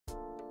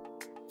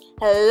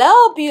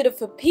Hello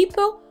beautiful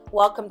people,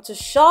 welcome to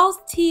Sholz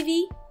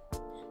TV.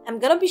 I'm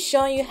gonna be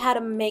showing you how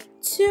to make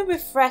two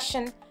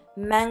refreshing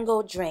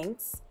mango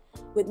drinks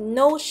with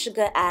no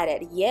sugar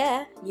added.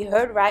 Yeah, you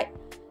heard right,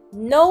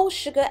 no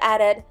sugar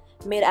added,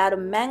 made out of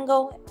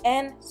mango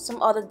and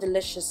some other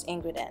delicious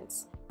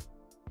ingredients.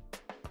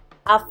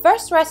 Our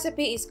first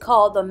recipe is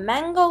called the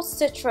mango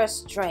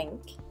citrus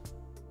drink.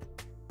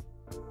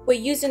 We're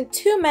using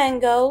 2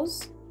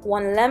 mangoes,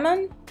 1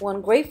 lemon,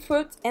 1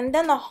 grapefruit, and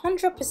then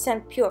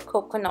 100% pure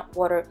coconut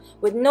water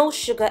with no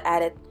sugar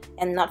added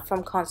and not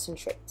from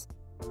concentrate.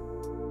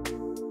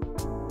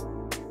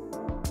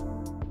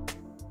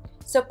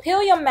 So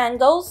peel your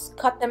mangoes,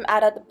 cut them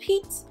out of the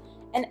pits,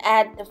 and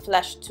add the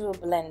flesh to a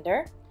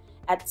blender.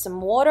 Add some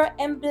water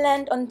and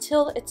blend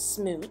until it's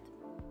smooth.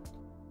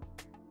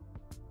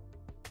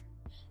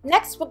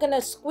 Next, we're going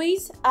to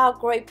squeeze our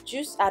grape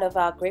juice out of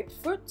our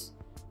grapefruit.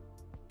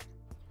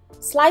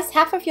 Slice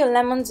half of your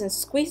lemons and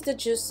squeeze the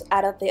juice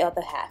out of the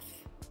other half.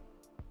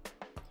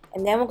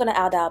 And then we're going to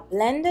add our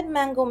blended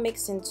mango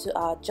mix into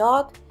our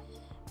jug.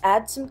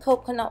 Add some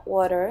coconut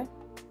water.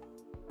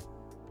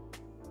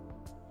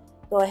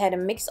 Go ahead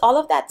and mix all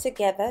of that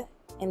together.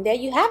 And there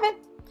you have it.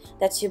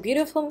 That's your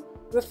beautiful,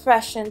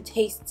 refreshing,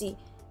 tasty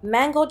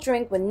mango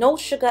drink with no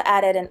sugar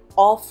added and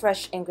all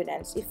fresh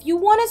ingredients. If you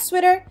want it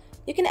sweeter,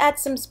 you can add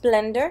some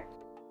Splendor.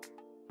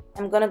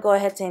 I'm going to go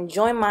ahead and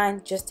enjoy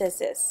mine just as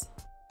is.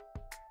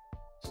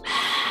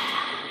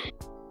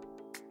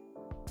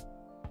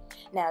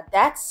 Now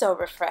that's so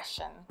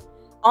refreshing.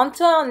 On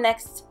to our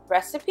next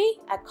recipe.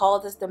 I call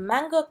this the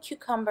mango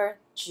cucumber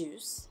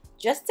juice.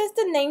 Just as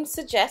the name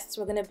suggests,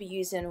 we're going to be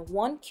using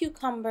 1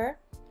 cucumber.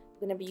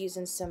 We're going to be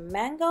using some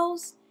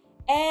mangoes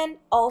and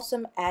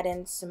also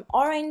adding some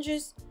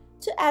oranges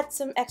to add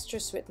some extra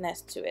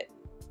sweetness to it.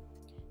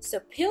 So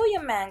peel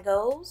your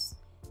mangoes,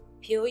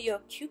 peel your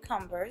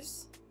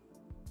cucumbers,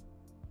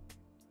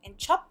 and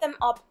chop them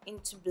up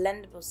into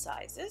blendable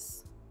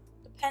sizes,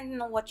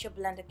 depending on what your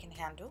blender can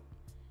handle.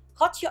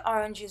 Cut your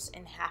oranges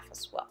in half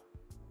as well.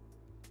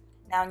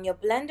 Now in your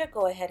blender,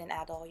 go ahead and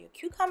add all your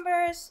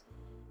cucumbers,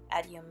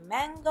 add your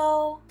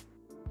mango.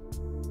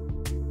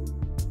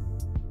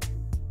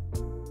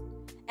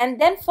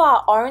 And then for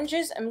our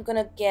oranges, I'm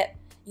gonna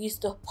use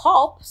the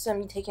pulp. So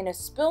I'm taking a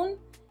spoon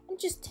and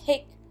just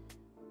take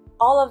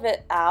all of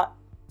it out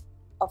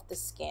of the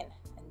skin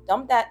and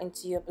dump that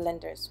into your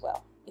blender as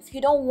well. If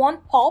you don't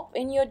want pulp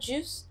in your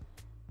juice,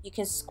 you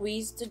can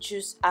squeeze the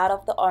juice out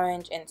of the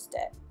orange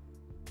instead.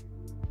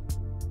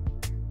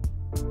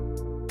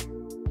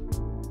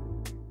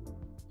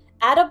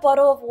 Add a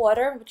bottle of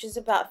water, which is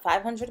about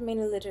 500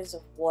 milliliters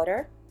of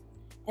water,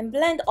 and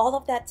blend all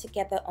of that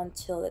together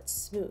until it's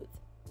smooth.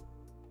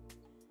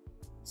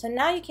 So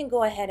now you can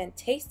go ahead and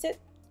taste it.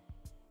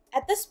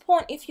 At this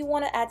point, if you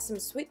want to add some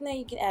sweetener,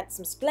 you can add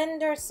some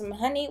Splendor, some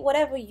honey,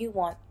 whatever you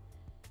want.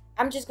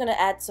 I'm just going to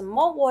add some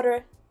more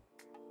water,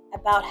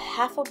 about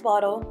half a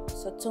bottle,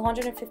 so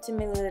 250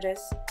 milliliters.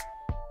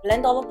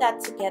 Blend all of that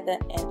together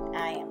and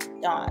I am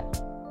done.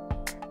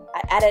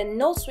 I added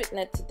no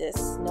sweetener to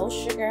this, no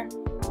sugar,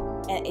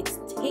 and it's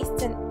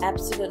tasting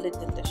absolutely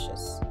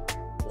delicious.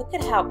 Look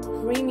at how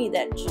creamy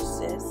that juice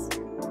is.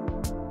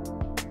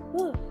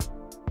 Ooh.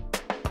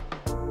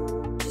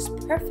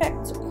 Just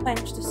perfect to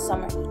quench the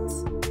summer heat.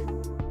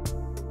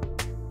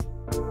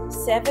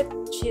 Serve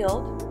it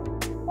chilled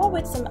or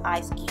with some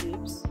ice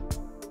cubes.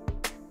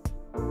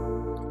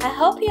 I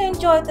hope you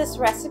enjoyed this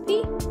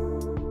recipe.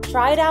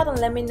 Try it out and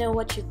let me know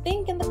what you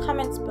think in the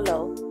comments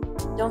below.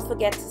 Don't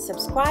forget to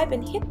subscribe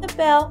and hit the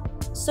bell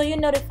so you're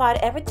notified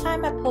every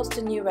time I post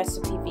a new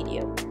recipe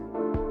video.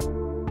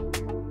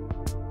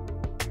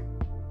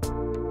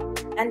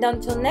 And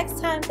until next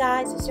time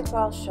guys, it's your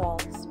girl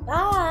Sholz.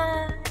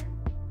 Bye!